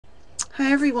Hi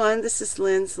everyone, this is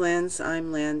Lynn's.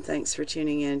 I'm Lynn. Thanks for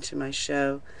tuning in to my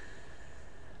show.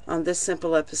 On this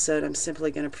simple episode, I'm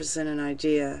simply going to present an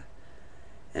idea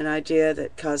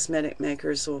that cosmetic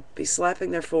makers will be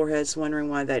slapping their foreheads wondering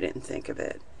why they didn't think of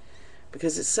it.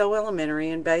 Because it's so elementary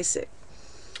and basic.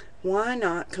 Why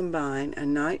not combine a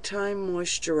nighttime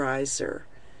moisturizer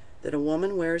that a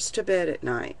woman wears to bed at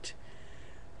night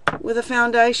with a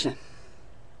foundation,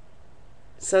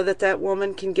 so that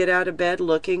woman can get out of bed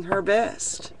looking her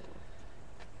best?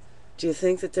 Do you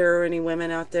think that there are any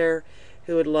women out there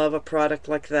who would love a product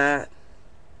like that?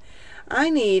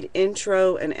 I need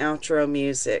intro and outro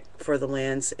music for the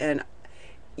Lens, and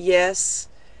yes,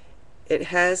 it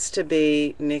has to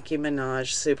be Nicki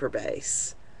Minaj Super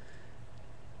Bass.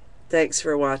 Thanks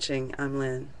for watching. I'm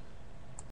Lynn.